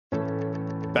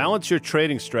Balance your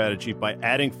trading strategy by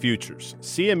adding futures.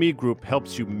 CME Group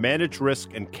helps you manage risk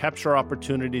and capture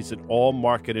opportunities in all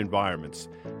market environments.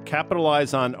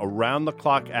 Capitalize on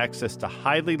around-the-clock access to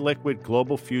highly liquid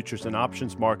global futures and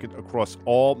options market across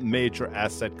all major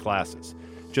asset classes.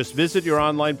 Just visit your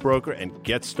online broker and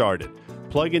get started.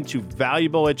 Plug into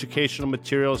valuable educational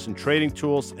materials and trading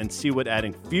tools and see what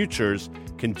adding futures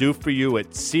can do for you at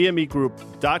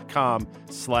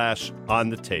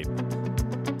cmegroup.com/onthetape.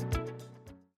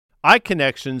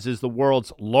 iConnections is the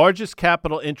world's largest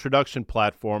capital introduction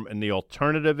platform in the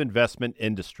alternative investment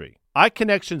industry.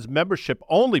 iConnections'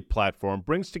 membership-only platform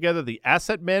brings together the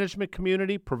asset management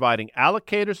community, providing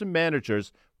allocators and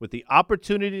managers with the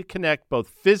opportunity to connect both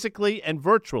physically and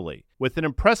virtually. With an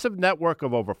impressive network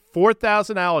of over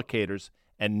 4,000 allocators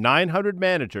and 900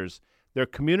 managers, their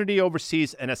community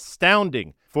oversees an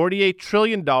astounding $48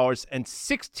 trillion and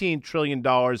 $16 trillion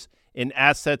in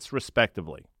assets,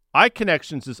 respectively.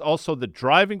 iConnections is also the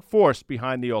driving force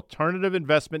behind the alternative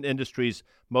investment industry's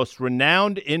most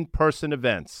renowned in-person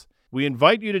events. We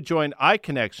invite you to join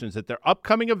iConnections at their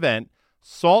upcoming event,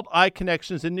 Salt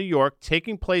iConnections in New York,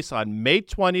 taking place on May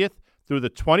 20th through the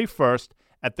 21st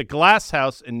at the Glass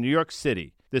House in New York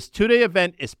City. This two-day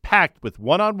event is packed with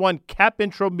one-on-one cap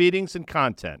intro meetings and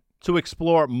content. To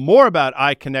explore more about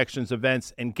iConnections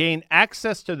events and gain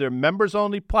access to their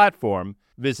members-only platform,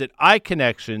 visit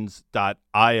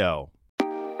iConnections.io.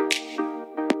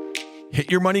 Hit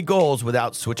your money goals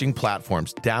without switching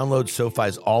platforms. Download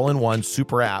SoFi's all-in-one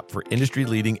super app for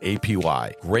industry-leading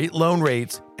APY, great loan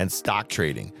rates, and stock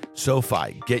trading.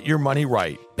 SoFi, get your money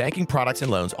right. Banking products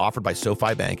and loans offered by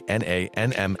SoFi Bank, N.A.,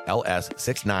 NMLS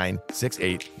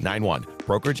 696891.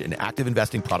 Brokerage and active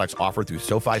investing products offered through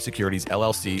SoFi Securities,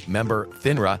 LLC, member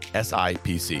FINRA,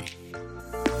 SIPC.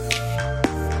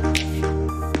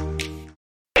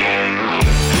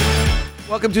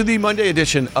 Welcome to the Monday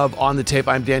edition of On the Tape.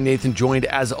 I'm Dan Nathan, joined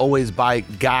as always by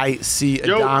Guy C.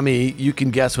 Adami. You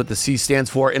can guess what the C stands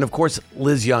for. And of course,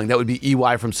 Liz Young. That would be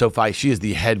EY from SoFi. She is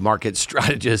the head market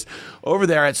strategist over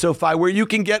there at SoFi, where you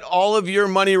can get all of your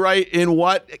money right in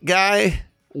what, Guy?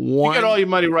 You get all your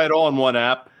money right all in one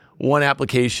app. One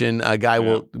application. A guy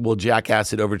will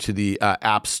jackass it over to the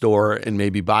App Store and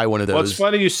maybe buy one of those. Well, it's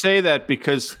funny you say that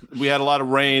because we had a lot of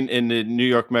rain in the New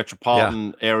York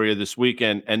metropolitan area this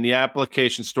weekend, and the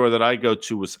application store that I go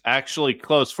to was actually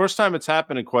closed. First time it's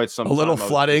happened in quite some time. A little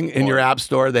flooding in your App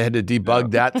Store. They had to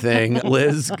debug that thing.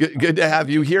 Liz, good to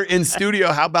have you here in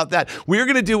studio. How about that? We're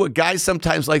going to do what Guy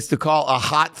sometimes likes to call a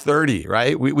hot 30,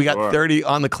 right? We got 30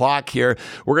 on the clock here.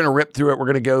 We're going to rip through it. We're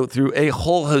going to go through a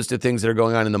whole host of things that are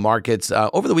going on in the markets.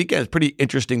 Over the weekend, it's a pretty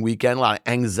interesting weekend. A lot of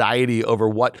anxiety over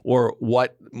what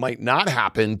might not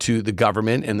happen to the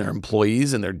government and their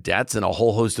employees and their debts and a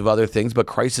whole host of other things. But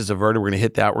crisis averted, we're going to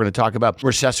hit that. We're going to talk about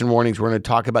recession warnings. We're going to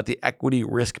talk about the equity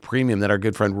risk premium that our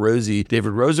good friend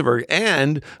David Rosenberg,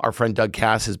 and our friend Doug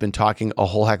Cass has been talking a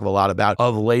whole heck of a lot about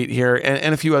of late here,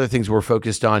 and a few other things we're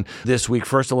focused on this week.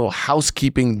 First, a little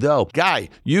housekeeping though. Guy,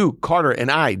 you, Carter,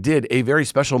 and I did a very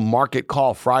special market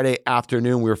call Friday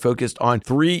afternoon. We were focused on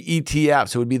 3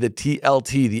 ETFs. It would be the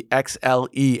TLT, the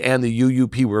XLE, and the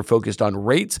UUP. We were focused on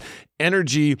rates,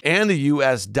 energy, and the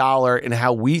US dollar, and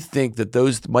how we think that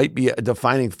those might be a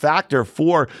defining factor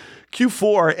for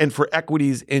Q4 and for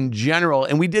equities in general.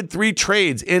 And we did 3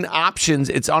 trades in options.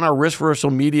 It's on our Risk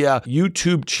Reversal Media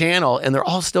YouTube channel, and they're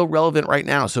all still relevant right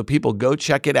now. So people go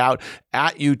check it out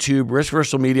at YouTube, Risk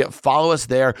Reversal Media. Follow us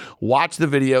there. Watch the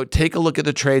video. Take a look at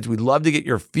the trades. We'd love to get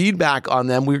your feedback on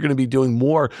them. We're going to be doing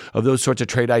more of those sorts of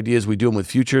trade ideas. We do them with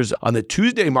futures on the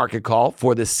Tuesday market call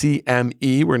for the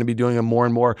CME. We're going to be doing them more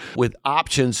and more with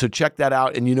options. So check that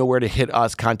out, and you know where to hit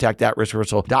us. Contact at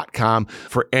riskreversal.com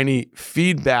for any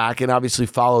feedback. And obviously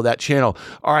follow that channel.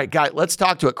 All right, Guy, let's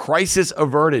talk to it. Crisis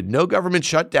averted. No government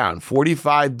shutdown.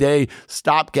 45-day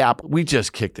stopgap. We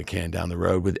just kicked the can down the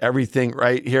road with everything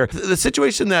right here. The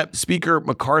situation that Speaker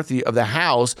McCarthy of the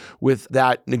House with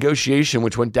that negotiation,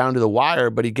 which went down to the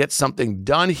wire, but he gets something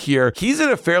done here. He's in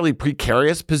a fairly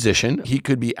precarious position. He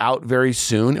could be out very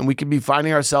soon, and we could be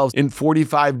finding ourselves in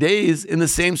 45 days in the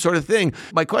same sort of thing.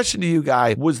 My question to you,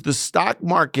 Guy, was the stock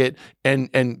market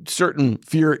and certain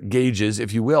fear gauges,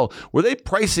 if you will, were they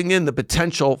pricing in the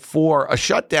potential for a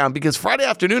shutdown? Because Friday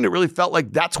afternoon, it really felt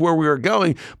like that's where we were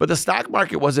going, but the stock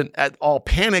market wasn't at all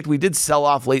panicked. We did sell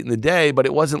off late in the day, but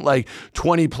it wasn't like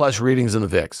 20 plus readings in the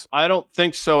VIX. I don't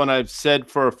think so. And I've said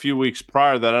for a few weeks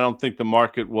prior that I don't think the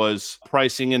market was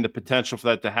pricing in the potential for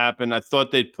that to happen. I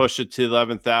thought they'd push it to the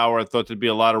 11th hour. I thought there'd be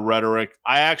a lot of rhetoric.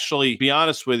 I actually, be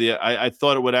honest with you, I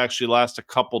thought it would actually last a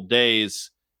couple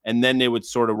days and then they would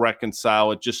sort of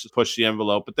reconcile it just to push the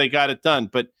envelope, but they got it done.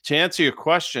 But to answer your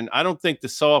question, I don't think the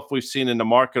sell-off we've seen in the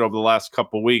market over the last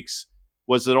couple of weeks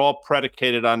was it all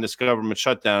predicated on this government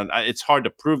shutdown. It's hard to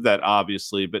prove that,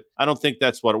 obviously, but I don't think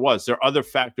that's what it was. There are other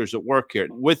factors at work here.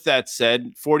 With that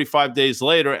said, 45 days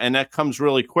later, and that comes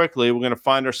really quickly, we're going to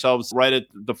find ourselves right at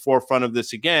the forefront of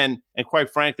this again. And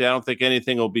quite frankly, I don't think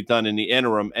anything will be done in the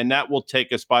interim. And that will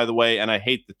take us, by the way, and I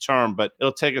hate the term, but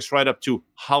it'll take us right up to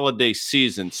holiday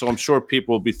season. So I'm sure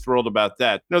people will be thrilled about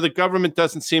that. The government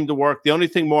doesn't seem to work. The only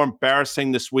thing more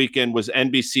embarrassing this weekend was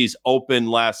NBC's Open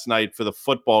last night for the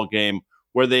football game,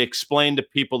 where they explained to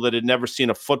people that had never seen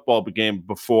a football game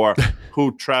before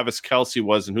who Travis Kelce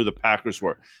was and who the Packers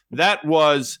were. That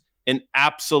was an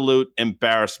absolute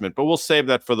embarrassment, but we'll save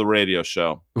that for the radio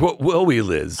show. Will we,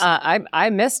 Liz? I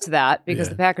missed that because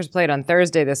the Packers played on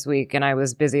Thursday this week, and I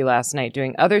was busy last night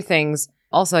doing other things.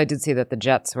 Also, I did see that the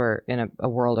Jets were in a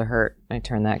world of hurt. I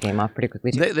turned that game off pretty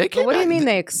quickly, too. What do you mean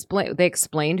they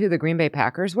explained who the Green Bay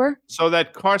Packers were? So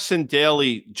that Carson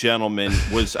Daly gentleman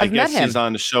was, I guess he's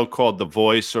on a show called The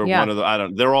Voice or one of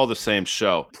the, they're all the same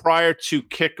show. Prior to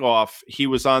kickoff, he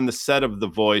was on the set of The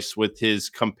Voice with his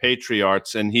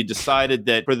compatriots, and he decided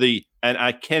that and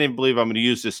I can't even believe I'm going to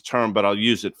use this term, but I'll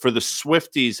use it, for the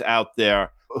Swifties out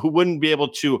there who wouldn't be able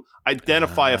to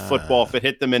identify a football if it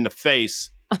hit them in the face,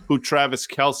 who Travis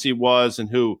Kelce was and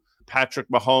who Patrick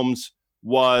Mahomes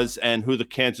was and who the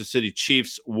Kansas City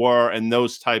Chiefs were and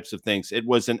those types of things. It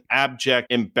was an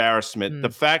abject embarrassment. The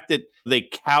fact that they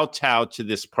kowtow to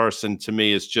this person, to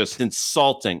me, is just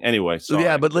insulting. Anyway, sorry.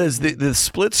 Yeah, but Liz, the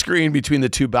split screen between the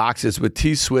two boxes with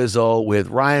T Swizzle, with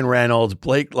Ryan Reynolds,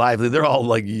 Blake Lively, they're all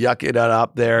like yucking it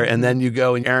up there. And then you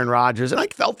go and Aaron Rodgers, and I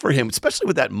felt for him, especially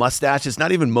with that mustache. It's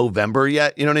not even Movember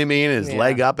yet. You know what I mean? His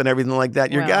leg up and everything like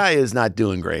that. Your guy is not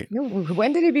doing great.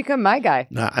 When did he become my guy?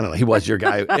 I don't know. He was your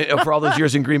guy for all those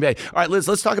years in Green Bay. All right, Liz,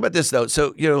 let's talk about this, though.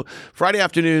 So, Friday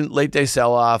afternoon, late day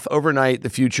sell-off. Overnight,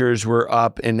 the futures were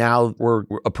up, and now we're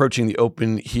approaching the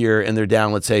open here, and they're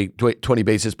down, let's say, 20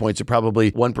 basis points, or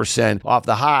probably 1% off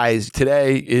the highs.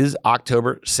 Today is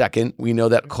October 2nd. We know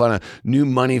that kind of new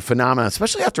money phenomenon,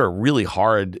 especially after a really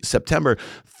hard September.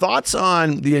 Thoughts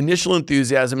on the initial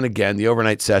enthusiasm, and again, the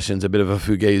overnight session's a bit of a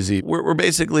fugazi. We're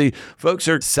basically, folks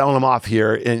are selling them off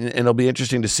here, and it'll be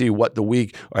interesting to see what the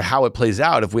week or how it plays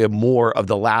out if we have more of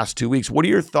the last 2 weeks. What are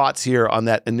your thoughts here on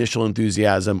that initial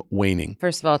enthusiasm waning?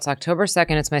 First of all, it's October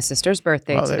 2nd. It's my sister's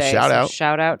birthday today.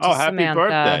 Shout out to happy Samantha.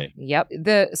 Birthday.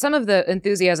 Yep. Some of the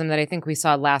enthusiasm that I think we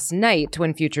saw last night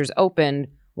when futures opened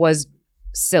was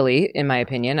silly, in my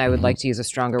opinion. I would like to use a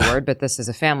stronger word, but this is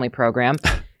a family program.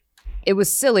 It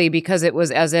was silly because it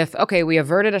was as if, okay, we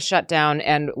averted a shutdown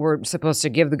and we're supposed to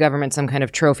give the government some kind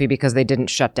of trophy because they didn't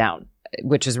shut down,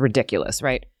 which is ridiculous,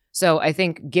 right? So I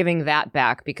think giving that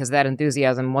back, because that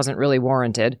enthusiasm wasn't really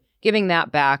warranted, giving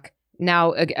that back.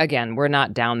 Now, again, we're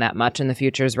not down that much in the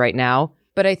futures right now.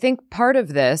 But I think part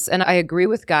of this, and I agree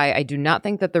with Guy, I do not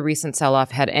think that the recent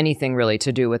sell-off had anything really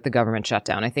to do with the government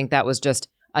shutdown. I think that was just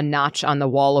a notch on the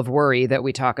wall of worry that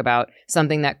we talk about,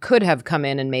 something that could have come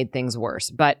in and made things worse,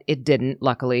 but it didn't,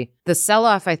 luckily. The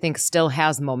sell-off, I think, still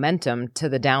has momentum to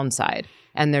the downside,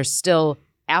 and there's still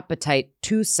appetite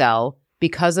to sell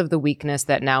because of the weakness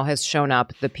that now has shown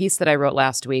up. The piece that I wrote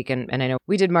last week, and I know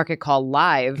we did Market Call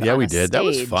live. Yeah, we did. Stage. That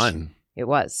was fun. It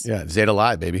was. Yeah, Zeta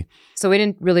Live, baby. So we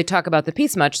didn't really talk about the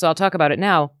piece much, so I'll talk about it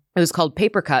now. It was called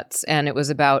Paper Cuts, and it was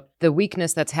about the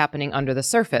weakness that's happening under the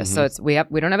surface. So we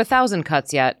don't have 1,000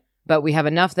 cuts yet, but we have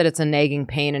enough that it's a nagging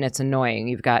pain and it's annoying.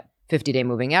 You've got 50-day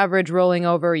moving average rolling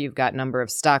over. You've got number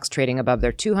of stocks trading above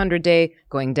their 200-day,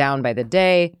 going down by the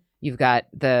day. You've got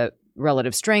the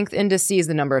relative strength indices,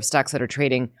 the number of stocks that are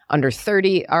trading under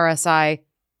 30 RSI,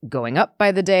 going up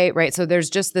by the day, right? So there's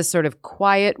just this sort of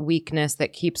quiet weakness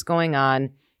that keeps going on,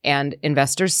 and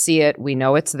investors see it. We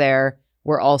know it's there.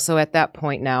 We're also at that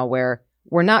point now where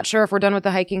we're not sure if we're done with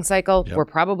the hiking cycle. Yep. We're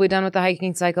probably done with the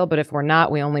hiking cycle, but if we're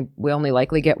not, we only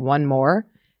likely get one more,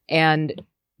 and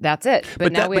that's it.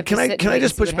 But now we have to sit. Can I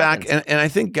just push back? And I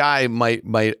think Guy might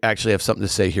actually have something to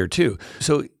say here too.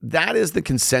 So that is the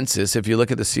consensus. If you look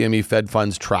at the CME Fed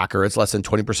Funds tracker, it's less than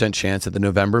 20% chance at the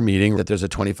November meeting that there's a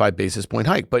 25 basis point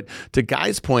hike. But to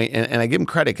Guy's point, and I give him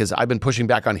credit because I've been pushing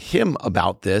back on him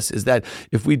about this, is that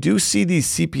if we do see these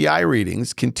CPI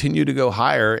readings continue to go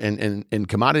higher and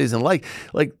commodities and like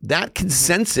that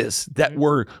consensus that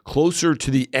we're closer to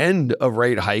the end of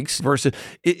rate hikes versus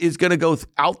it is going to go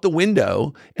out the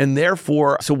window. And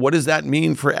therefore, so what does that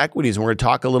mean for equities? And we're going to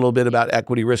talk a little bit about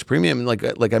equity risk premium,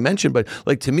 like I mentioned, but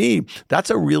like to me, that's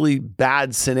a really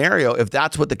bad scenario if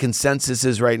that's what the consensus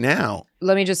is right now.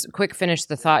 Let me just quick finish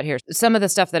the thought here. Some of the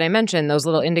stuff that I mentioned, those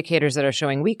little indicators that are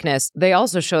showing weakness, they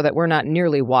also show that we're not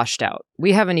nearly washed out.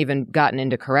 We haven't even gotten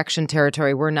into correction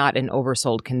territory. We're not in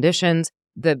oversold conditions.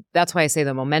 That's why I say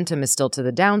the momentum is still to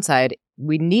the downside.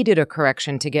 We needed a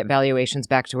correction to get valuations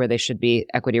back to where they should be.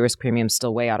 Equity risk premiums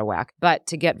still way out of whack. But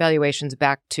to get valuations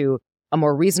back to a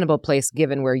more reasonable place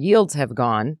given where yields have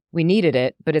gone, we needed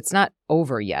it, but it's not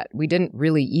over yet. We didn't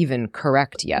really even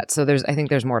correct yet. So I think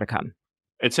there's more to come.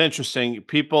 It's interesting.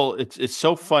 People, it's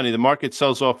so funny. The market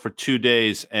sells off for 2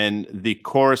 days, and the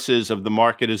choruses of the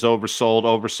market is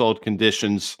oversold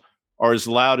conditions are as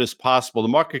loud as possible. The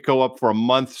market go up for a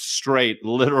month straight,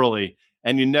 literally,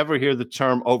 and you never hear the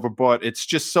term overbought. It's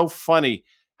just so funny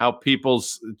how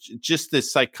people's, just the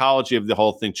psychology of the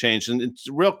whole thing changed. And it's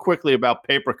real quickly about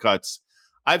paper cuts.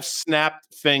 I've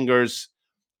snapped fingers.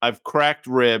 I've cracked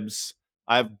ribs.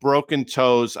 I've broken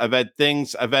toes. I've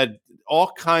had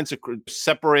all kinds of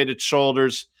separated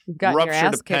shoulders, You've got ruptured your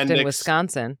ass appendix. kicked in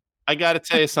Wisconsin. I got to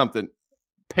tell you something.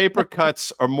 Paper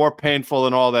cuts are more painful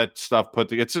than all that stuff put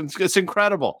together. It's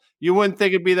incredible. You wouldn't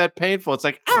think it'd be that painful. It's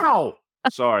like, ow.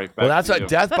 Sorry. Well, that's what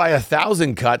death by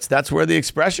 1,000 cuts. That's where the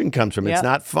expression comes from. Yep. It's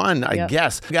not fun, I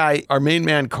guess. Our main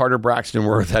man, Carter Braxton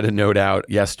Worth, had a note out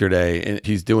yesterday, and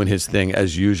he's doing his thing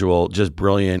as usual, just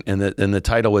brilliant. And the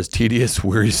title was tedious,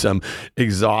 wearisome,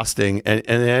 exhausting, and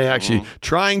then actually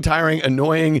trying, tiring,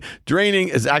 annoying, draining,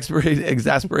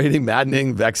 exasperating,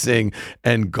 maddening, vexing,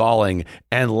 and galling,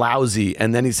 and lousy.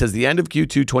 And then he says the end of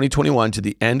Q2 2021 to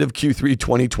the end of Q3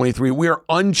 2023, we are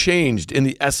unchanged in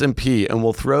the S&P, and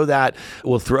we'll throw that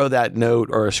note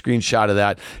or a screenshot of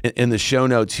that in the show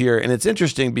notes here. And it's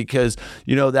interesting because,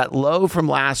 that low from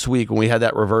last week when we had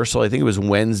that reversal, I think it was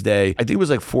Wednesday, I think it was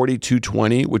like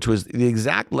 42.20, which was the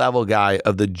exact level, guy,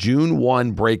 of the June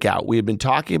 1 breakout. We had been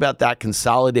talking about that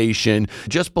consolidation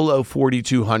just below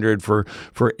 4,200 for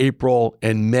April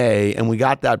and May, and we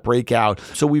got that breakout.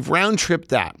 So we've round tripped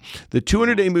that. The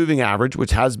 200-day moving average,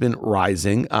 which has been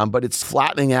rising, but it's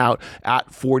flattening out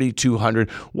at 4,200.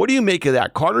 What do you make of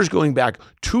that? Carter's going back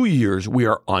 2 years, we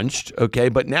are unched, okay?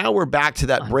 But now we're back to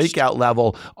that breakout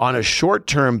level on a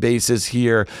short-term basis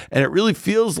here. And it really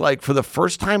feels like for the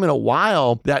first time in a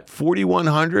while, that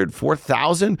 4,100,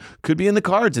 4,000 could be in the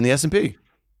cards in the S&P.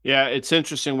 Yeah, it's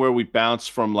interesting where we bounced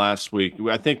from last week.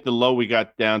 I think the low we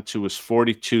got down to was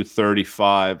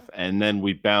 42.35, and then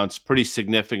we bounced pretty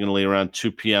significantly around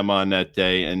 2 p.m. on that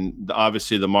day, and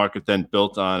obviously the market then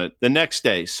built on it the next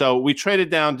day. So we traded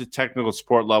down to technical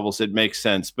support levels. It makes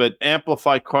sense. But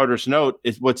amplify Carter's note,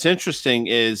 what's interesting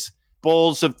is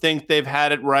bulls have think they've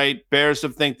had it right. Bears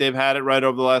have think they've had it right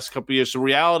over the last couple of years. The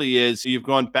reality is you've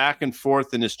gone back and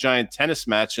forth in this giant tennis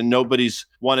match and nobody's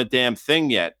won a damn thing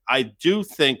yet. I do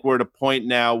think we're at a point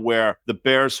now where the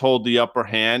Bears hold the upper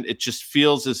hand. It just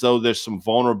feels as though there's some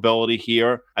vulnerability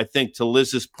here. I think to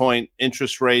Liz's point,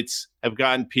 interest rates have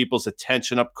gotten people's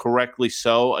attention up, correctly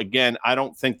so. Again, I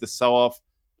don't think the sell-off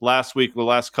last week, the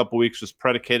last couple of weeks was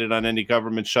predicated on any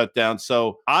government shutdown.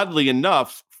 So oddly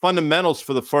enough, fundamentals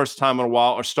for the first time in a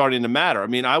while are starting to matter. I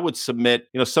mean, I would submit,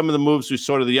 some of the moves we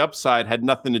saw to the upside had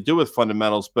nothing to do with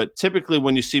fundamentals, but typically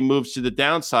when you see moves to the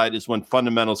downside is when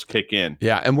fundamentals kick in.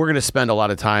 Yeah, and we're going to spend a lot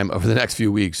of time over the next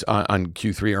few weeks on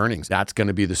Q3 earnings. That's going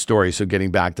to be the story, so getting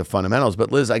back to fundamentals.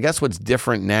 But Liz, I guess what's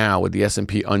different now with the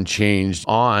S&P unchanged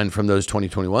on from those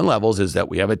 2021 levels is that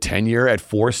we have a 10-year at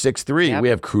 4.63. Yep. We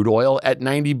have crude oil at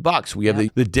 $90. We have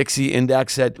the Dixie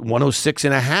index at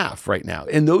 106.5 right now.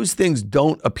 And those things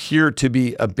don't appear to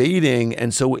be abating.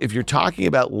 And so if you're talking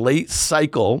about late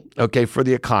cycle, for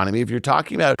the economy, if you're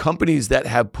talking about companies that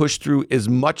have pushed through as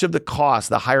much of the cost,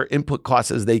 the higher input costs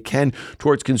as they can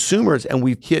towards consumers, and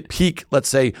we've hit peak, let's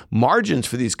say, margins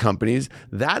for these companies,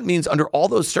 that means under all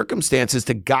those circumstances,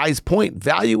 to Guy's point,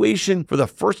 valuation for the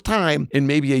first time in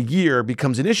maybe a year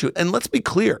becomes an issue. And let's be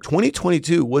clear,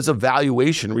 2022 was a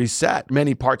valuation reset,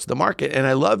 many parts of the market. And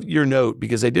I love your note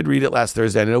because I did read it last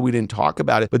Thursday. I know we didn't talk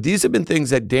about it, but these have been things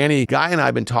that Danny, Guy, and I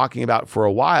have been talking about for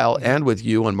a while, and with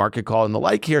you on Market Call and the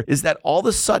like here, is that all of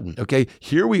a sudden,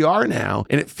 here we are now,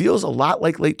 and it feels a lot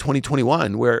like late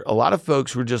 2021, where a lot of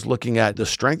folks were just looking at the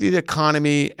strength of the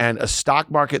economy and a stock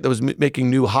market that was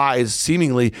making new highs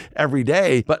seemingly every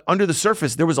day. But under the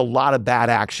surface, there was a lot of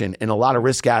bad action and a lot of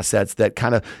risk assets that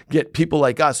kind of get people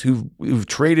like us who've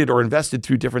traded or invested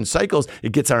through different cycles,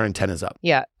 it gets our antennas up.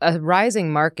 Yeah, a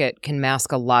rising market can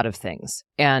mask a lot of things.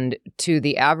 And to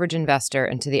the average investor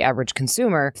and to the average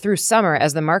consumer, through summer,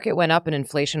 as the market went up and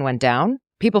inflation went down,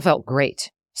 people felt great,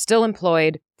 still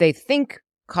employed. They think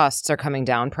costs are coming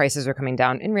down, prices are coming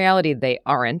down. In reality, they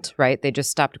aren't, right? They just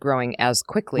stopped growing as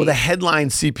quickly. Well, the headline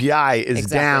CPI is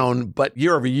down, but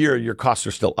year over year, your costs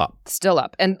are still up. Still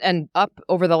up. And up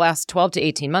over the last 12 to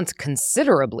 18 months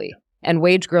considerably. And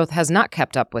wage growth has not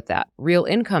kept up with that. Real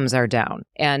incomes are down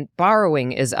and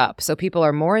borrowing is up. So people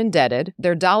are more indebted.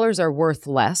 Their dollars are worth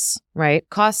less, right?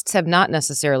 Costs have not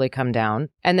necessarily come down.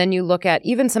 And then you look at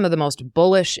even some of the most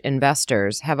bullish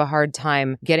investors have a hard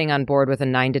time getting on board with a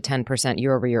 9 to 10%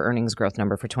 year over year earnings growth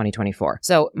number for 2024.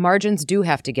 So margins do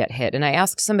have to get hit. And I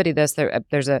asked somebody this,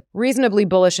 there's a reasonably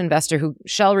bullish investor who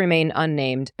shall remain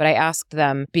unnamed, but I asked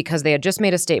them because they had just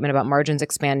made a statement about margins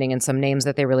expanding and some names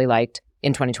that they really liked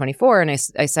in 2024. And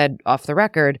I said off the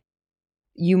record,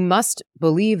 you must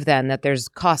believe then that there's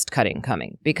cost cutting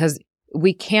coming because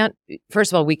we can't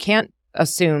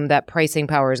assume that pricing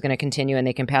power is going to continue and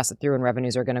they can pass it through and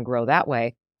revenues are going to grow that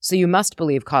way. So you must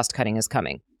believe cost cutting is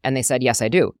coming. And they said, yes, I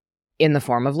do. In the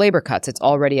form of labor cuts. It's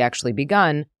already actually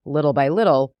begun little by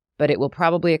little, but it will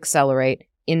probably accelerate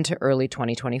into early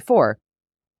 2024.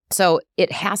 So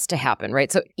it has to happen,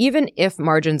 right? So even if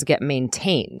margins get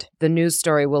maintained, the news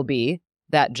story will be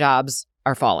that jobs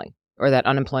are falling or that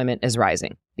unemployment is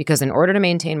rising. Because in order to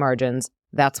maintain margins,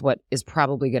 that's what is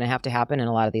probably going to have to happen in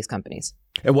a lot of these companies.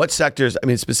 And what sectors, I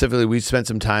mean, specifically, we spent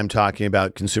some time talking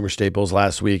about consumer staples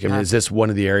last week. I mean, is this one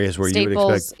of the areas where you would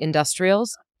expect? Staples,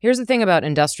 industrials. Here's the thing about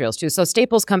industrials, too. So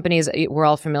staples companies, we're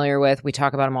all familiar with. We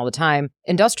talk about them all the time.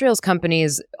 Industrials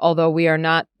companies, although we are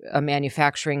not a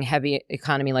manufacturing heavy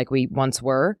economy like we once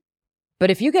were,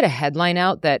 but if you get a headline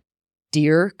out that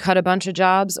Deere cut a bunch of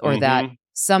jobs or that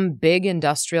some big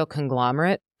industrial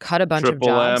conglomerate cut a bunch of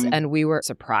jobs and we were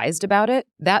surprised about it,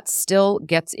 that still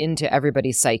gets into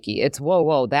everybody's psyche. It's,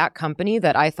 whoa, that company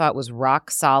that I thought was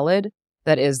rock solid,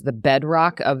 that is the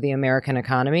bedrock of the American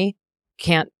economy,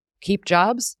 can't keep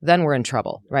jobs, then we're in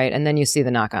trouble, right? And then you see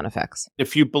the knock-on effects.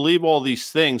 If you believe all these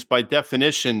things, by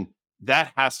definition,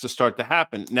 that has to start to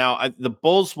happen. Now, the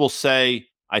bulls will say,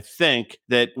 I think,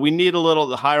 that we need a little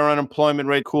the higher unemployment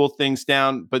rate, cool things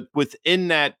down. But within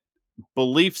that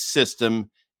belief system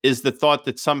is the thought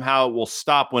that somehow it will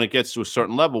stop when it gets to a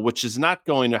certain level, which is not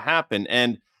going to happen.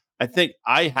 And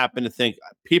I happen to think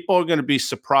people are going to be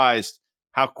surprised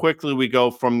how quickly we go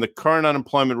from the current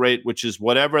unemployment rate, which is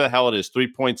whatever the hell it is,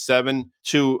 3.7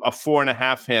 to a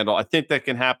 4.5 handle. I think that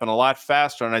can happen a lot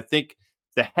faster. And I think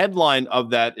the headline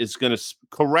of that is going to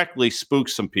correctly spook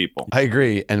some people. I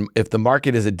agree. And if the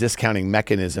market is a discounting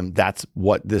mechanism, that's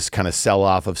what this kind of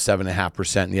sell-off of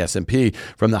 7.5% in the S&P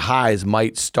from the highs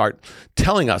might start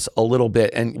telling us a little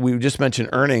bit. And we just mentioned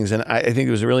earnings, and I think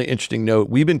it was a really interesting note.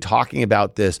 We've been talking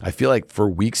about this, I feel like for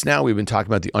weeks now, we've been talking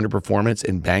about the underperformance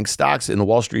in bank stocks. In the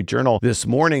Wall Street Journal this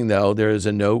morning, though, there is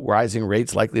a note, rising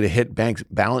rates likely to hit banks'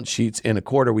 balance sheets in a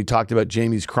quarter. We talked about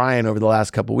Jamie's crying over the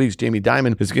last couple of weeks. Jamie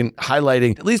Dimon has been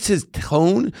highlighting, at least his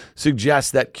tone suggests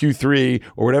that Q3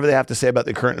 or whatever they have to say about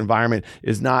the current environment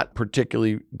is not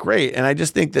particularly great. And I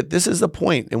just think that this is the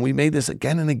point, and we made this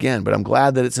again and again, but I'm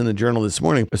glad that it's in the Journal this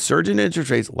morning. A surge in interest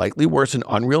rates likely worsen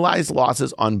unrealized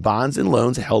losses on bonds and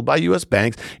loans held by U.S.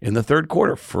 banks in the third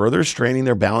quarter, further straining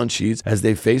their balance sheets as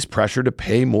they face pressure to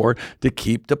pay more to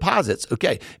keep deposits.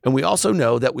 Okay, and we also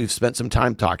know that we've spent some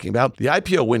time talking about the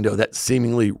IPO window that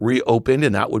seemingly reopened,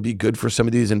 and that would be good for some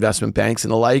of these investment banks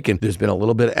and the like, and there's been a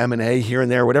little bit of M&A here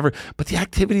and there, whatever, but the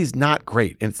activity is not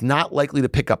great, and it's not likely to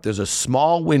pick up. There's a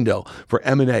small window for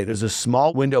M&A. There's a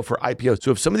small window for IPO.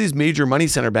 So if some of these major money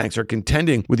center banks are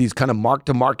contending with these kind of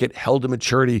mark-to-market,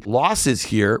 held-to-maturity losses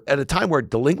here at a time where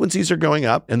delinquencies are going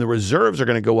up and the reserves are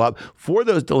going to go up for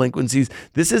those delinquencies,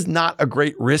 this is not a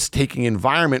great risk-taking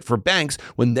environment for banks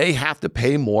when they have to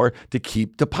pay more to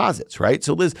keep deposits, right?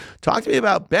 So Liz, talk to me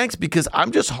about banks, because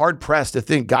I'm just hard-pressed to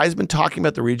think. Guys have been talking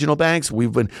about the regional banks.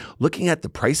 We've been looking at the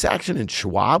price action in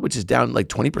Schwab, which is down like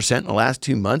 20% in the last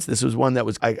 2 months. This was one that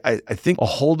was, I think, a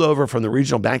holdover from the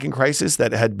regional banking crisis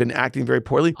that had been acting very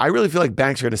poorly. I really feel like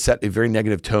banks are going to set a very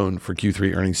negative tone for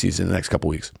Q3 earnings season in the next couple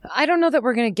of weeks. I don't know that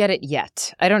we're going to get it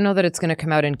yet. I don't know that it's going to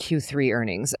come out in Q3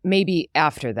 earnings, maybe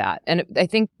after that. And I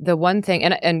think the one thing,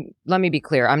 and let me be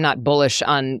clear, I'm not bullish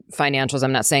on financials.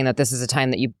 I'm not saying that this is a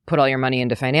time that you put all your money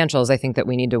into financials. I think that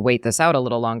we need to wait this out a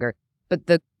little longer. But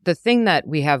the thing that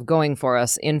we have going for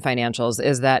us in financials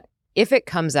is that if it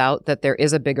comes out that there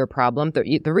is a bigger problem,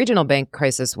 the regional bank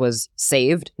crisis was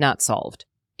saved, not solved.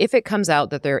 If it comes out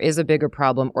that there is a bigger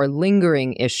problem or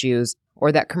lingering issues,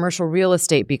 or that commercial real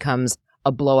estate becomes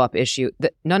a blow-up issue,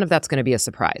 none of that's going to be a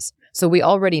surprise. So we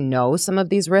already know some of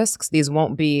these risks. These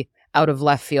won't be out of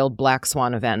left field black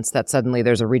swan events that suddenly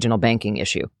there's a regional banking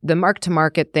issue. The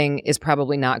mark-to-market thing is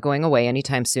probably not going away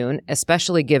anytime soon,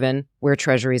 especially given where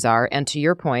treasuries are. And to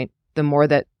your point, the more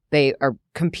that they are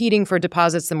competing for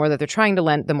deposits, the more that they're trying to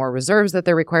lend, the more reserves that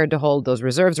they're required to hold. Those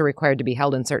reserves are required to be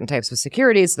held in certain types of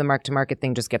securities. The mark-to-market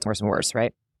thing just gets worse and worse,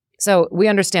 right? So we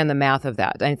understand the math of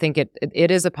that. I think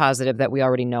it is a positive that we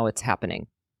already know it's happening.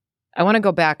 I want to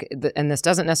go back, and this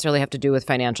doesn't necessarily have to do with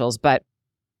financials, but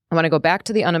I want to go back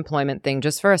to the unemployment thing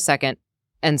just for a second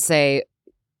and say,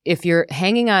 if you're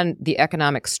hanging on the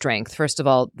economic strength, first of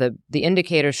all, the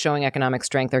indicators showing economic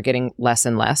strength are getting less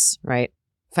and less, right?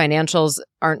 Financials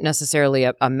aren't necessarily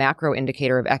a macro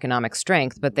indicator of economic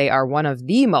strength, but they are one of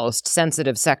the most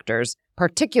sensitive sectors,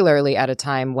 particularly at a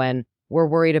time when we're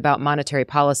worried about monetary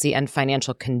policy and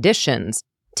financial conditions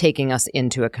taking us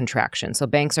into a contraction. So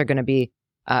banks are going to be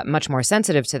much more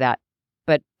sensitive to that.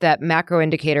 But that macro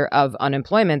indicator of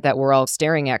unemployment that we're all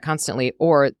staring at constantly,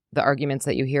 or the arguments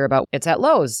that you hear about, it's at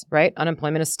lows, right?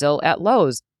 Unemployment is still at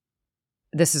lows.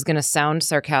 This is going to sound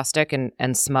sarcastic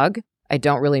and smug. I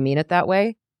don't really mean it that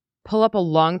way. Pull up a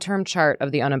long-term chart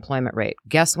of the unemployment rate.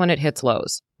 Guess when it hits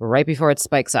lows? Right before it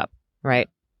spikes up, right?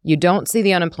 You don't see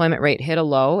the unemployment rate hit a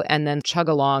low and then chug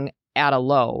along at a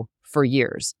low for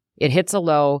years. It hits a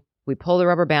low, we pull the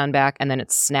rubber band back, and then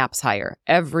it snaps higher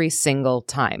every single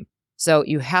time. So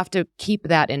you have to keep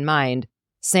that in mind.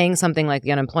 Saying something like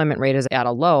the unemployment rate is at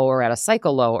a low or at a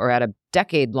cycle low or at a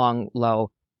decade-long low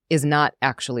is not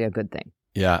actually a good thing.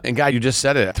 Yeah. And Guy, you just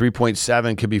said it,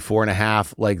 3.7 could be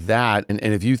 4.5 like that. And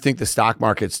if you think the stock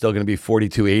market's still going to be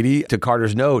 4280, to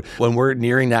Carter's note, when we're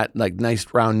nearing that like nice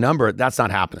round number, that's not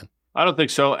happening. I don't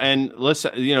think so. And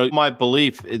listen, my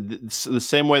belief, it's the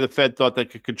same way the Fed thought they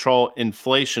could control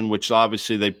inflation, which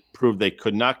obviously they proved they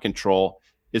could not control,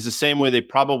 is the same way they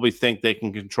probably think they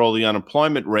can control the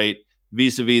unemployment rate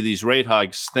vis-a-vis these rate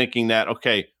hikes, thinking that,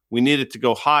 okay, we need it to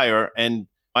go higher. And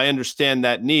I understand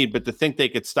that need, but to think they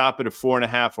could stop it at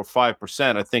 4.5% or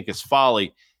 5%, I think is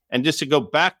folly. And just to go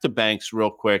back to banks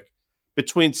real quick,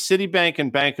 between Citibank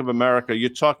and Bank of America, you're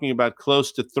talking about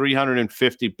close to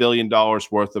 $350 billion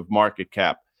worth of market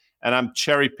cap. And I'm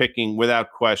cherry picking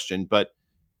without question, but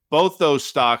both those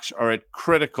stocks are at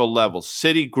critical levels.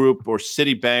 Citigroup or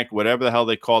Citibank, whatever the hell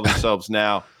they call themselves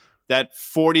now, that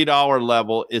 $40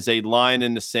 level is a line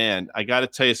in the sand. I got to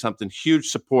tell you something, huge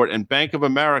support. And Bank of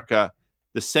America,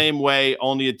 the same way,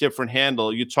 only a different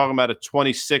handle. You're talking about a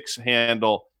 26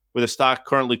 handle with a stock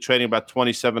currently trading about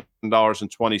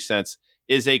 $27.20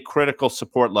 is a critical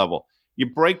support level.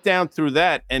 You break down through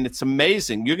that, and it's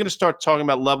amazing. You're going to start talking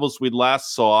about levels we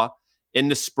last saw in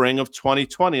the spring of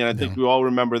 2020, and I think we all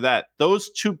remember that. Those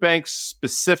two banks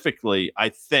specifically, I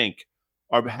think,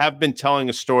 have been telling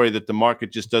a story that the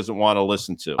market just doesn't want to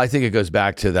listen to. I think it goes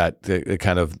back to that the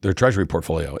kind of their treasury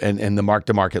portfolio and the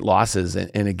mark-to-market losses.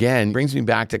 And again, brings me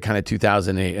back to kind of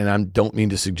 2008. And I don't mean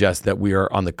to suggest that we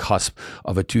are on the cusp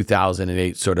of a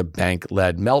 2008 sort of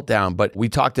bank-led meltdown, but we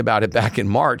talked about it back in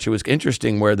March. It was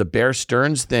interesting where the Bear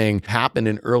Stearns thing happened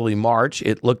in early March.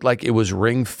 It looked like it was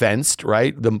ring-fenced,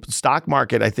 right? The stock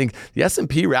market, I think the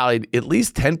S&P rallied at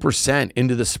least 10%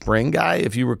 into the spring, Guy.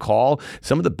 If you recall,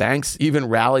 some of the banks even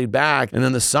rallied back, and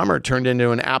then the summer turned into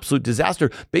an absolute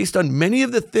disaster based on many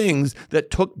of the things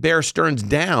that took Bear Stearns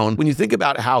down. When you think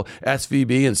about how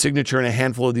SVB and Signature and a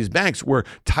handful of these banks were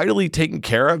tidily taken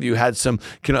care of, you had some,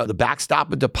 the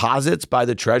backstop of deposits by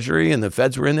the Treasury and the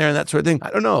Feds were in there and that sort of thing. I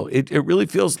don't know. It really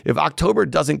feels if October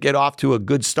doesn't get off to a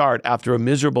good start after a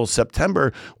miserable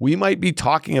September, we might be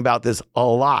talking about this a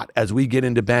lot as we get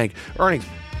into bank earnings.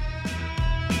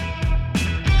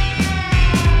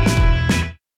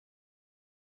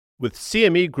 With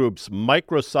CME Group's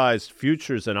micro-sized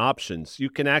futures and options,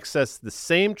 you can access the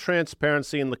same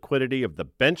transparency and liquidity of the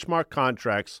benchmark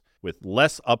contracts with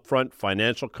less upfront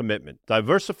financial commitment.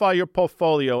 Diversify your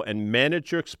portfolio and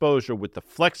manage your exposure with the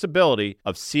flexibility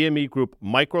of CME Group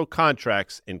micro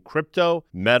contracts in crypto,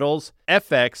 metals,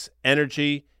 FX,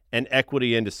 energy, and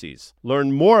equity indices.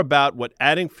 Learn more about what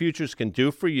adding futures can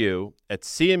do for you at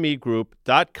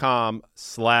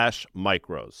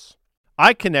cmegroup.com/micros.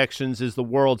 iConnections is the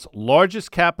world's largest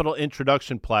capital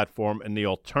introduction platform in the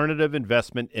alternative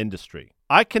investment industry.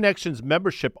 iConnections'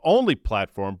 membership-only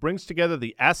platform brings together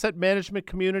the asset management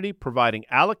community, providing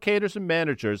allocators and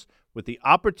managers with the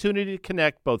opportunity to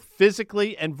connect both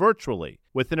physically and virtually.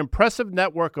 With an impressive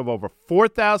network of over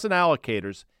 4,000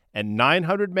 allocators and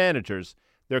 900 managers,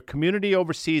 their community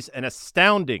oversees an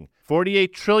astounding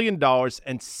 $48 trillion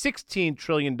and $16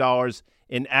 trillion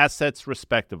in assets,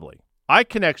 respectively.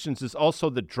 iConnections is also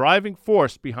the driving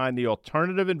force behind the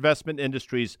alternative investment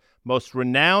industry's most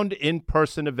renowned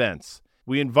in-person events.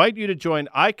 We invite you to join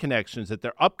iConnections at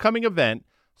their upcoming event,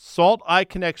 SALT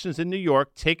iConnections in New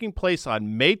York, taking place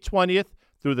on May 20th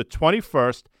through the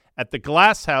 21st at the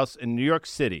Glass House in New York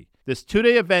City. This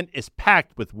 2-day event is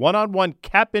packed with one-on-one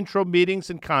cap intro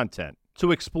meetings and content.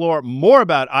 To explore more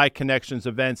about iConnections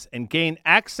events and gain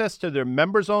access to their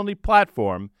members-only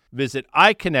platform, visit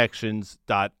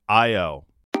iConnections.io.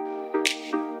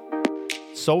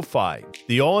 SoFi,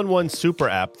 the all-in-one super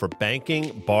app for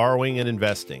banking, borrowing, and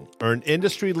investing. Earn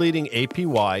industry-leading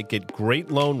APY, get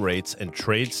great loan rates, and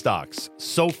trade stocks.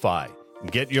 SoFi,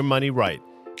 get your money right.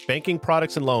 Banking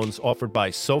products and loans offered by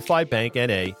SoFi Bank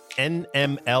N.A.,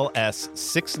 NMLS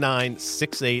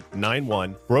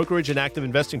 696891. Brokerage and active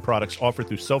investing products offered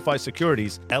through SoFi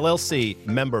Securities, LLC,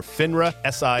 member FINRA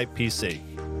SIPC.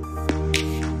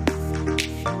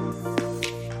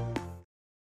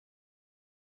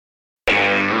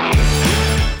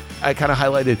 I kind of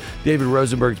highlighted David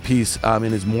Rosenberg's piece in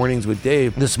his Mornings with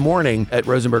Dave this morning at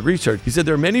Rosenberg Research. He said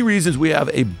there are many reasons we have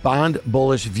a bond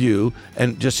bullish view.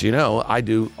 And just so you know, I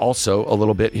do also a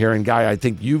little bit here. And Guy, I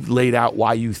think you've laid out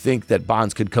why you think that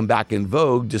bonds could come back in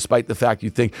vogue, despite the fact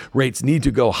you think rates need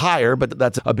to go higher. But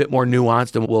that's a bit more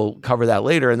nuanced, and we'll cover that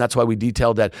later. And that's why we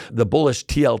detailed that the bullish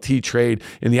TLT trade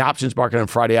in the options market on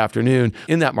Friday afternoon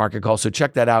in that market call. So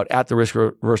check that out at the Risk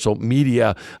Reversal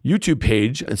Media YouTube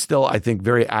page. And still, I think,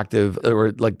 very active,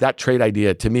 or like that trade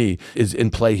idea to me is in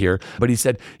play here. But he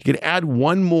said you can add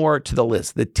one more to the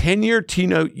list. The 10-year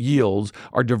T-note yields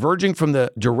are diverging from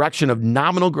the direction of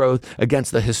nominal growth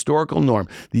against the historical norm.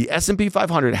 The S&P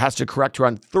 500 has to correct to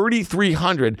around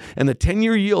 3,300, and the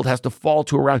 10-year yield has to fall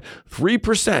to around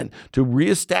 3% to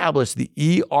reestablish the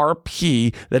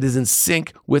ERP that is in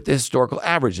sync with the historical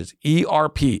averages.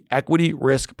 ERP, equity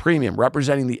risk premium,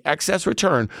 representing the excess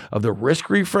return of the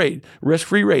risk-free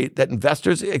rate that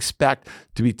investors expect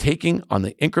to be taking on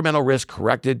the incremental risk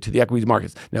corrected to the equities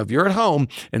markets. Now, if you're at home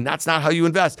and that's not how you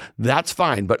invest, that's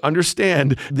fine. But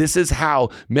understand this is how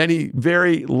many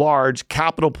very large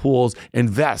capital pools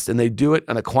invest, and they do it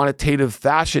in a quantitative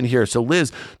fashion here. So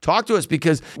Liz, talk to us,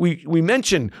 because we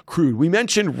mentioned crude, we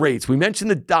mentioned rates, we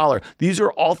mentioned the dollar. These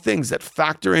are all things that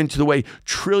factor into the way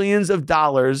trillions of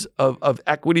dollars of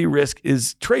equity risk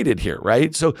is traded here,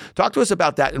 right? So talk to us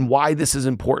about that and why this is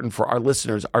important for our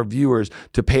listeners, our viewers,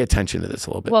 to pay attention to this a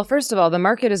little bit. Well, first of all, the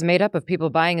market is made up of people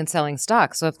buying and selling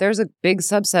stocks. So if there's a big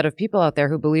subset of people out there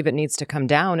who believe it needs to come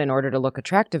down in order to look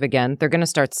attractive again, they're going to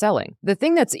start selling. The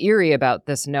thing that's eerie about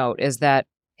this note is that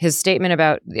his statement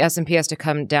about the S&P has to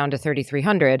come down to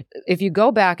 3,300. If you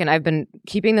go back, and I've been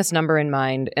keeping this number in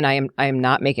mind, and I am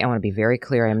not making, I want to be very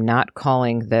clear, I am not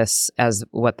calling this as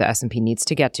what the S&P needs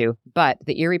to get to. But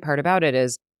the eerie part about it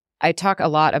is I talk a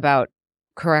lot about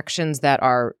corrections that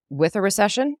are with a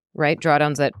recession, right?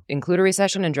 Drawdowns that include a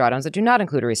recession and drawdowns that do not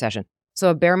include a recession. So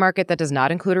a bear market that does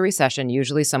not include a recession,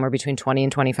 usually somewhere between 20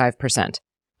 and 25%.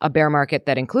 A bear market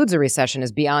that includes a recession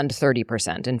is beyond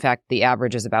 30%. In fact, the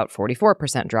average is about 44%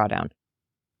 drawdown.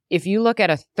 If you look at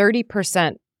a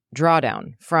 30%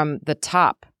 drawdown from the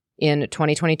top in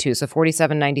 2022, so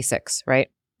 47.96, right?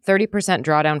 30%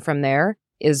 drawdown from there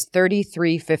is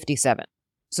 33.57.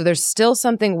 So there's still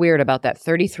something weird about that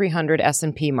 3,300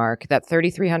 S&P mark, that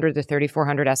 3,300 to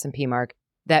 3,400 S&P mark,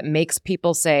 that makes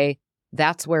people say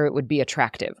that's where it would be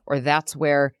attractive, or that's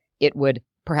where it would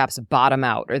perhaps bottom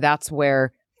out, or that's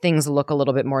where things look a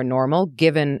little bit more normal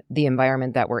given the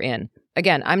environment that we're in.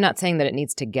 Again, I'm not saying that it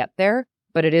needs to get there,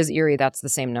 but it is eerie. That's the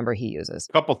same number he uses.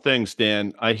 A couple things,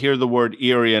 Dan. I hear the word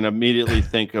eerie and immediately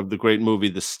think of the great movie,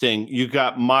 The Sting. You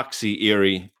got Moxie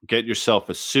Eerie. Get yourself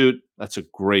a suit. That's a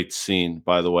great scene,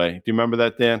 by the way. Do you remember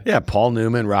that, Dan? Yeah, Paul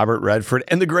Newman, Robert Redford,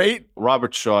 and the great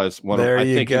Robert Shaw is one there of, I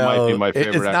you think go. It might be my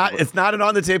favorite actor. It's not an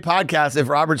On the Tape podcast if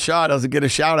Robert Shaw doesn't get a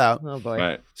shout out. Oh, boy.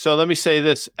 Right. So let me say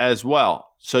this as well.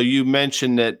 So you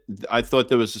mentioned that I thought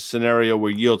there was a scenario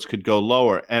where yields could go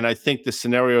lower. And I think the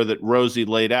scenario that Rosie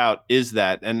laid out is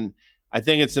that. And I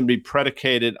think it's going to be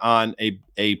predicated on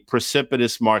a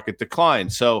precipitous market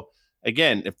decline. So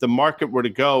again, if the market were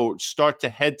to start to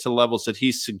head to levels that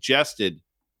he suggested,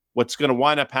 what's going to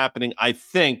wind up happening, I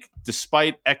think,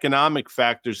 despite economic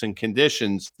factors and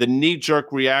conditions, the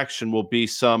knee-jerk reaction will be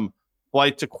some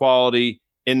flight to quality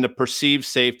in the perceived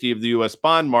safety of the U.S.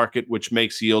 bond market, which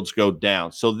makes yields go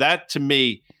down. So that, to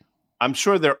me, I'm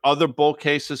sure there are other bull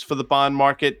cases for the bond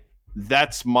market.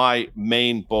 That's my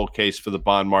main bull case for the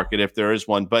bond market, if there is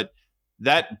one. But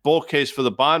that bull case for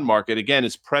the bond market, again,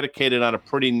 is predicated on a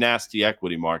pretty nasty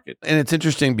equity market. And it's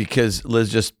interesting because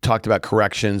Liz just talked about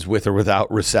corrections with or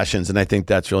without recessions. And I think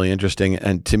that's really interesting.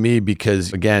 And to me,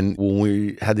 because again, when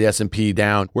we had the S&P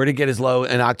down, where did it get as low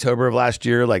in October of last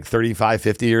year, like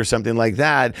 35.50 or something like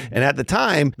that. And at the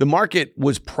time, the market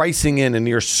was pricing in a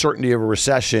near certainty of a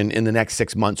recession in the next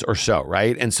 6 months or so,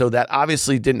 right? And so that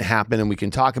obviously didn't happen. And we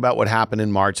can talk about what happened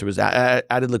in March. It was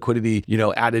added liquidity,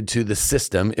 added to the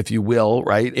system, if you will,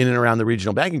 right, in and around the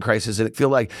regional banking crisis, and it feel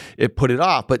like it put it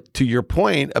off. But to your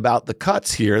point about the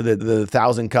cuts here, the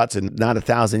 1,000 cuts and not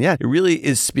 1,000 yet, it really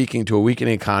is speaking to a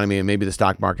weakening economy, and maybe the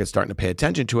stock market's starting to pay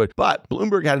attention to it. But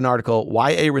Bloomberg had an article,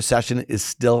 why a recession is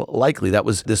still likely. That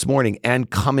was this morning, and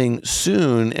coming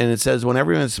soon. And it says, when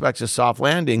everyone expects a soft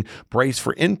landing, brace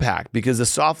for impact, because the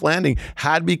soft landing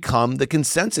had become the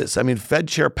consensus. I mean, Fed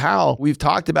Chair Powell, we've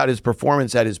talked about his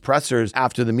performance at his pressers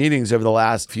after the meetings over the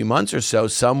last few months or so.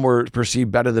 Some were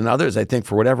perceived better than others. I think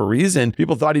for whatever reason,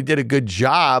 people thought he did a good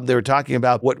job. They were talking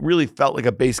about what really felt like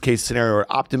a base case scenario or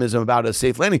optimism about a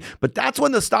safe landing. But that's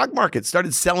when the stock market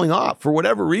started selling off. For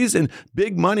whatever reason,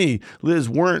 big money, Liz,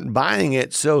 weren't buying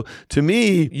it. So to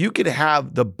me, you could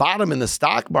have the bottom in the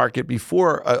stock market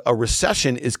before a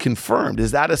recession is confirmed.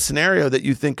 Is that a scenario that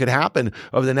you think could happen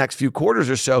over the next few quarters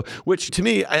or so? Which to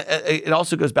me, it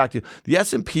also goes back to the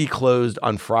S&P closed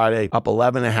on Friday up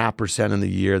 11.5% in the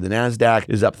year. The NASDAQ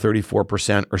is up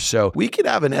 34% or so. We could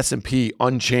have an S&P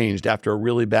unchanged after a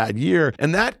really bad year,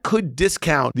 and that could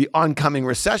discount the oncoming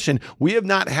recession. We have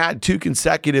not had 2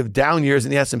 consecutive down years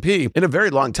in the S&P in a very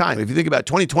long time. If you think about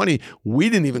 2020, we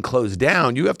didn't even close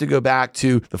down. You have to go back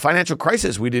to the financial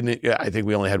crisis. I think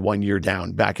we only had 1 year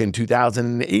down back in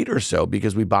 2008 or so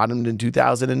because we bottomed in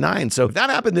 2009. So if that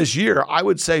happened this year, I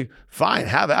would say, fine,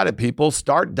 have at it, people.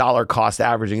 Start dollar cost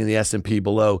averaging in the S&P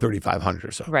below 3,500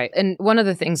 or so. Right. And one of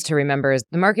the things to remember is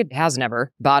the market has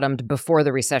never bottomed before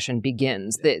the recession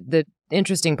begins. The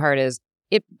interesting part is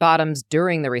it bottoms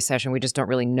during the recession. We just don't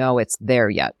really know it's there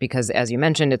yet because, as you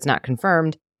mentioned, it's not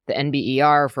confirmed. The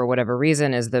NBER, for whatever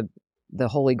reason, is the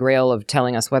holy grail of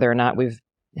telling us whether or not we've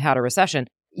had a recession.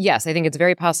 Yes, I think it's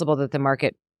very possible that the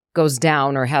market goes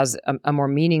down or has a more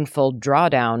meaningful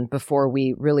drawdown before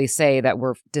we really say that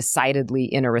we're decidedly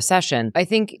in a recession. I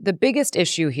think the biggest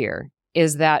issue here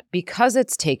is that because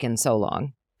it's taken so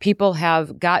long, people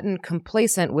have gotten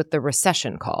complacent with the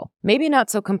recession call. Maybe not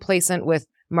so complacent with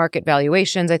market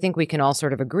valuations. I think we can all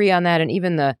sort of agree on that. And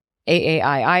even the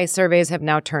AAII surveys have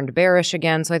now turned bearish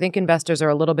again. So I think investors are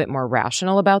a little bit more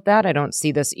rational about that. I don't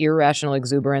see this irrational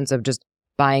exuberance of just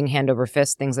buying hand over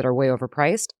fist things that are way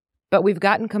overpriced. But we've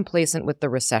gotten complacent with the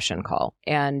recession call.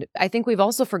 And I think we've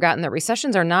also forgotten that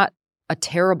recessions are not a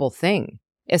terrible thing,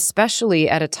 especially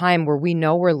at a time where we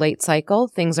know we're late cycle,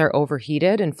 things are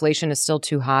overheated, inflation is still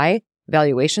too high,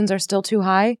 valuations are still too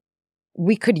high.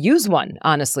 We could use one,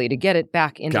 honestly, to get it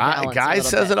back into balance. Guy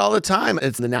says it all the time.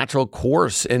 It's the natural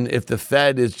course. And if the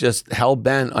Fed is just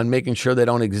hell-bent on making sure they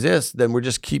don't exist, then we're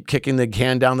just keep kicking the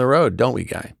can down the road, don't we,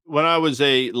 Guy? When I was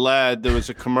a lad, there was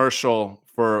a commercial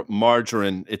for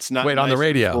margarine. It's not on the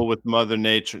radio to fool with Mother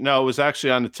Nature. No, it was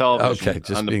actually on the television,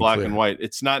 on the black and white.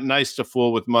 It's not nice to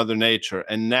fool with Mother Nature.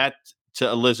 And that, to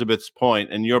Elizabeth's point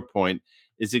and your point,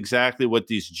 is exactly what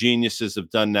these geniuses have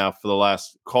done now for the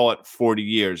last, call it 40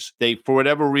 years. They, for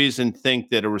whatever reason, think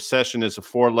that a recession is a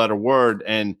 4-letter word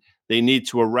and they need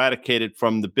to eradicate it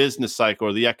from the business cycle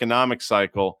or the economic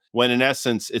cycle, when in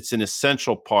essence, it's an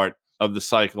essential part of the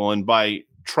cycle. And by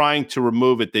trying to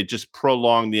remove it, they just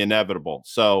prolong the inevitable.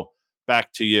 So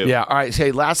back to you. Yeah. All right.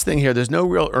 Hey, last thing here. There's no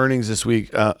real earnings this week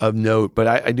of note, but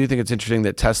I do think it's interesting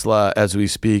that Tesla, as we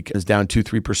speak, is down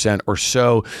 2-3% or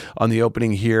so on the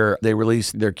opening here. They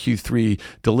released their Q3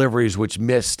 deliveries, which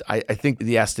missed. I think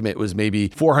the estimate was maybe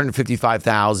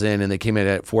 455,000 and they came in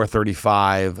at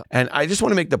 435. And I just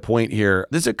want to make the point here.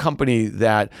 This is a company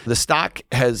that the stock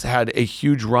has had a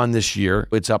huge run this year.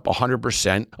 It's up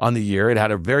 100% on the year. It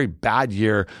had a very bad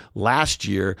year last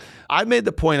year. I've made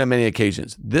the point on many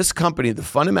occasions. This company, the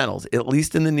fundamentals, at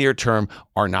least in the near term,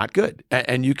 are not good.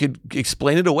 And you could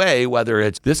explain it away, whether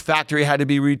it's this factory had to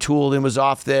be retooled and was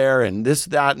off there and this,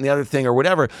 that, and the other thing or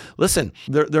whatever. Listen,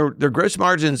 their gross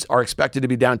margins are expected to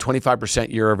be down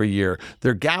 25% year over year.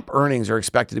 Their GAAP earnings are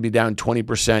expected to be down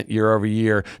 20% year over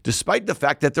year, despite the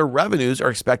fact that their revenues are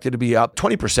expected to be up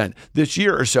 20% this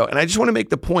year or so. And I just want to make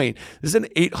the point, this is an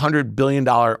 $800 billion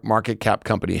market cap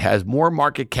company, has more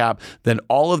market cap than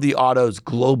all of the autos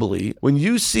globally. When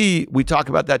you see, we talk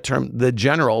about that term, the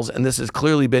generals, and this has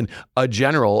clearly been a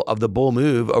general of the bull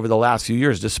move over the last few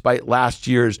years, despite last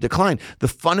year's decline. The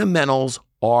fundamentals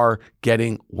are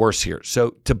getting worse here.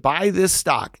 So to buy this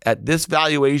stock at this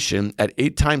valuation at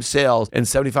 8 times sales and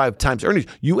 75 times earnings,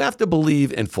 you have to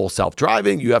believe in full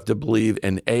self-driving. You have to believe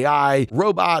in AI,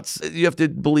 robots. You have to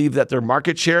believe that their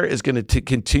market share is going to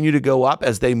continue to go up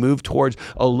as they move towards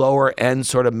a lower end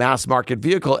sort of mass market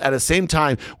vehicle at the same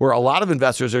time where a lot of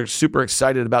investors are super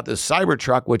excited about this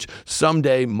Cybertruck, which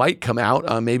someday might come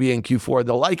out, maybe in Q4.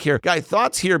 They'll like here. Guy,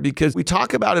 thoughts here, because we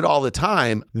talk about it all the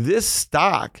time. This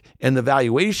stock and the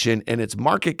valuation and its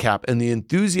market cap and the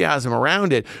enthusiasm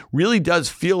around it really does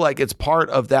feel like it's part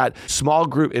of that small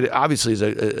group. It obviously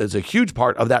is a huge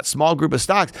part of that small group of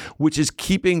stocks, which is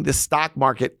keeping the stock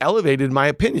market elevated, in my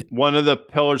opinion. One of the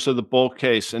pillars of the bull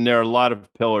case, and there are a lot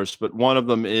of pillars, but one of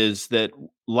them is that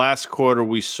last quarter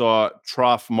we saw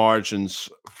trough margins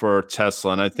for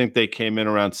Tesla, and I think they came in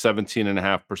around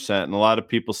 17.5%. And a lot of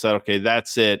people said, okay,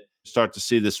 that's it. Start to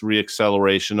see this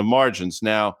reacceleration of margins.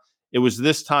 Now, it was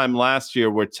this time last year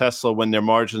where Tesla, when their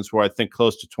margins were, I think,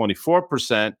 close to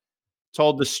 24%,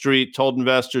 told the street, told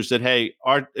investors that, hey,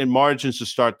 our margins will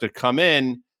start to come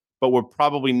in, but we're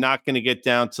probably not going to get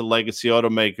down to legacy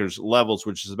automakers levels,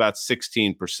 which is about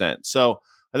 16%. So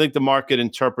I think the market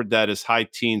interpreted that as high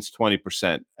teens,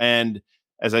 20%. And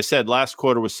as I said, last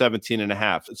quarter was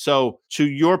 17.5. So to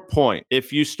your point,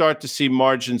 if you start to see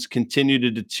margins continue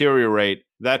to deteriorate,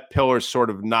 that pillar is sort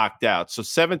of knocked out. So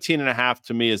 17.5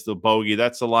 to me is the bogey.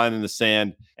 That's the line in the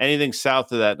sand. Anything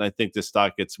south of that, and I think the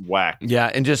stock gets whacked.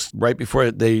 Yeah, and just right before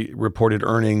they reported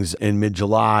earnings in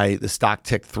mid-July, the stock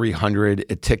ticked 300.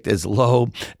 It ticked as low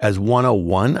as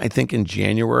 101, I think, in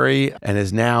January, and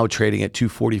is now trading at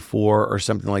 244 or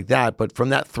something like that. But from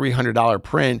that $300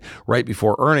 print right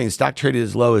before earnings, stock traded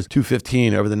as low as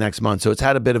 215 over the next month. So it's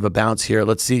had a bit of a bounce here.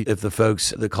 Let's see if the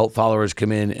folks, the cult followers,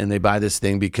 come in and they buy this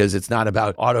thing, because it's not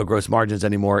about auto gross margins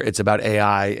anymore. It's about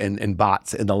AI and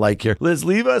bots and the like here. Liz,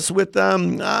 leave us with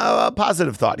a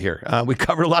positive thought here. We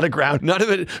covered a lot of ground. None of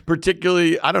it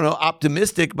particularly,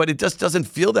 optimistic, but it just doesn't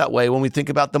feel that way when we think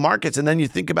about the markets. And then you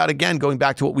think about, again, going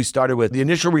back to what we started with, the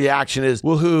initial reaction is,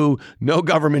 woohoo, no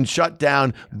government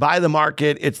shutdown, buy the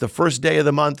market. It's the first day of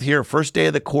the month here, first day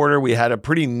of the quarter. We had a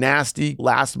pretty nasty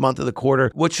last month of the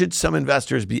quarter. What should some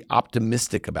investors be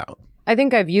optimistic about? I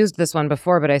think I've used this one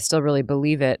before, but I still really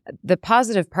believe it. The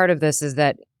positive part of this is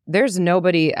that there's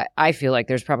nobody, I feel like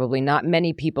there's probably not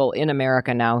many people in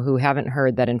America now who haven't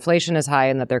heard that inflation is high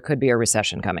and that there could be a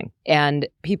recession coming. And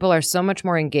people are so much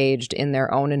more engaged in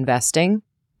their own investing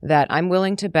that I'm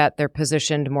willing to bet they're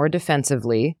positioned more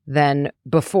defensively than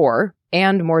before,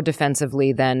 and more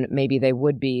defensively than maybe they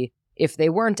would be if they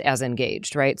weren't as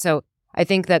engaged, right? So I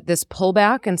think that this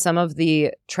pullback and some of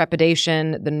the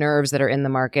trepidation, the nerves that are in the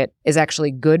market is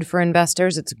actually good for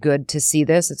investors. It's good to see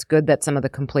this. It's good that some of the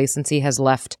complacency has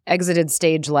exited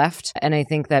stage left. And I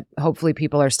think that hopefully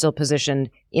people are still positioned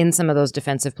in some of those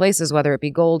defensive places, whether it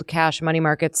be gold, cash, money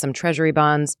markets, some treasury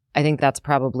bonds. I think that's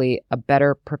probably a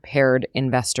better prepared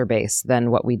investor base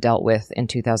than what we dealt with in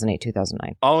 2008,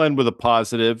 2009. I'll end with a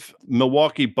positive.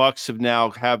 Milwaukee Bucks have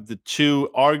arguably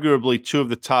two of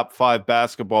the top 5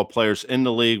 basketball players in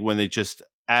the league when they just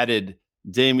added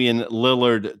Damian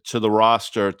Lillard to the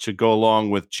roster to go along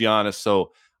with Giannis.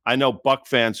 So I know Buck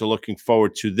fans are looking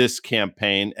forward to this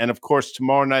campaign. And of course,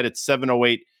 tomorrow night at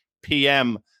 7:08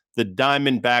 p.m., the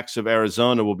Diamondbacks of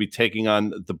Arizona will be taking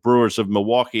on the Brewers of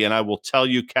Milwaukee. And I will tell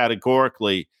you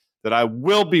categorically that I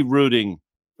will be rooting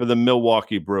for the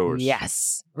Milwaukee Brewers.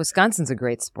 Yes. Wisconsin's a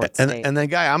great sports state. And then,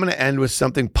 Guy, I'm going to end with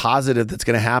something positive that's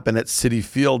going to happen at Citi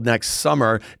Field next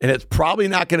summer. And it's probably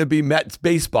not going to be Mets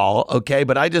baseball, okay?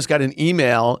 But I just got an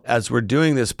email as we're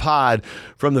doing this pod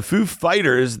from the Foo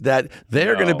Fighters that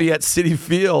they're going to be at Citi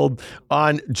Field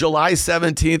on July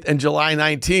 17th and July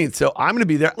 19th. So I'm going to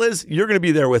be there. Liz, you're going to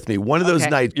be there with me. One of those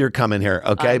nights you're coming here,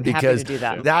 okay? I'm because happy to do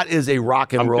that. That is a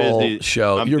rock and roll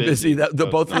show. You're busy.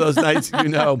 Both of those nights,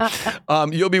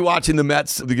 you'll be watching the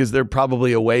Mets because they're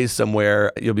probably away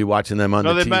somewhere. You'll be watching them on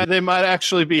the TV. They might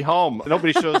actually be home.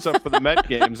 Nobody shows up for the Met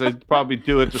games. They'd probably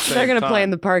do it the same time. They're going to play in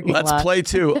the parking lot. Let's play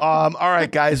too. All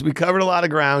right, guys, we covered a lot of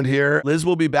ground here. Liz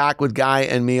will be back with Guy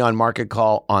and me on Market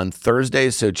Call on Thursday,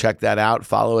 so check that out.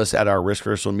 Follow us at our Risk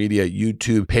Reversal Media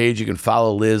YouTube page. You can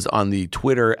follow Liz on the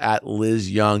Twitter at Liz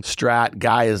Young Strat.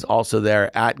 Guy is also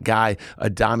there at Guy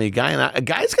Adami. Guy's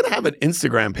going to have an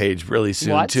Instagram page really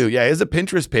soon too. Yeah, he has a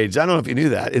Pinterest page. I don't know if you knew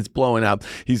that. It's blowing up.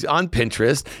 He's on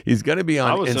Pinterest. He's going to be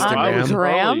on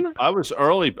Instagram. I was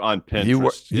early on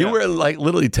Pinterest. You were like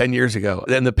literally 10 years ago.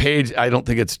 And the page, I don't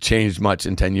think it's changed much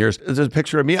in 10 years. There's a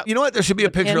picture of me. You know what? There should be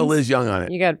a picture of Liz Young on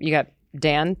it. You got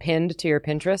Dan pinned to your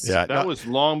Pinterest? Yeah. That was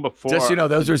long before. Just,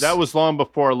 that was long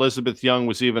before Elizabeth Young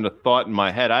was even a thought in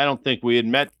my head. I don't think we had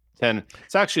met 10.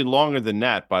 It's actually longer than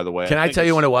that, by the way. Can I tell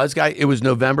you when it was, Guy? It was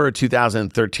November of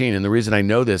 2013. And the reason I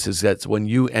know this is that's when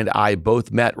you and I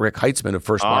both met Rick Heitzman of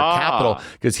First Mark Capital,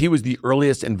 because he was the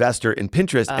earliest investor in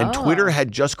Pinterest. And Twitter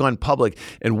had just gone public.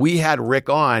 And we had Rick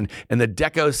on. And the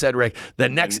Deco said, Rick, the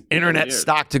next internet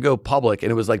stock to go public.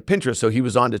 And it was like Pinterest. So he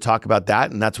was on to talk about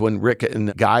that. And that's when Rick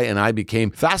and Guy and I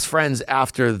became fast friends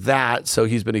after that. So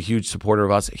he's been a huge supporter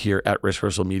of us here at Risk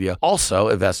Reversal Media. Also,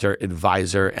 investor,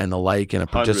 advisor, and the like, and a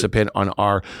participant on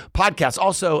our podcast.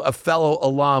 Also, a fellow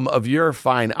alum of your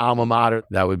fine alma mater.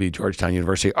 That would be Georgetown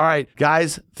University. All right,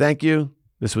 guys, thank you.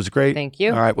 This was great. Thank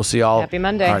you. All right, we'll see y'all. Happy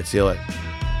Monday. All right, see you later.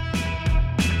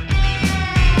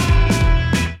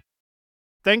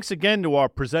 Thanks again to our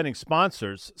presenting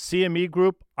sponsors, CME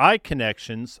Group,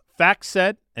 iConnections,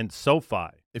 FactSet, and SoFi.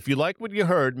 If you like what you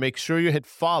heard, make sure you hit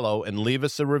follow and leave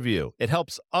us a review. It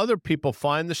helps other people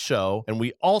find the show, and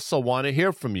we also want to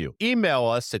hear from you. Email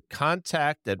us at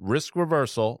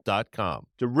contact@riskreversal.com.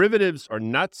 Derivatives are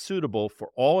not suitable for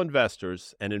all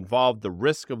investors and involve the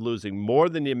risk of losing more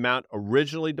than the amount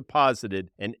originally deposited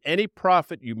and any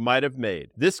profit you might have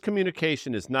made. This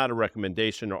communication is not a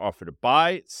recommendation or offer to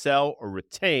buy, sell, or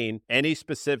retain any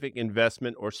specific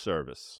investment or service.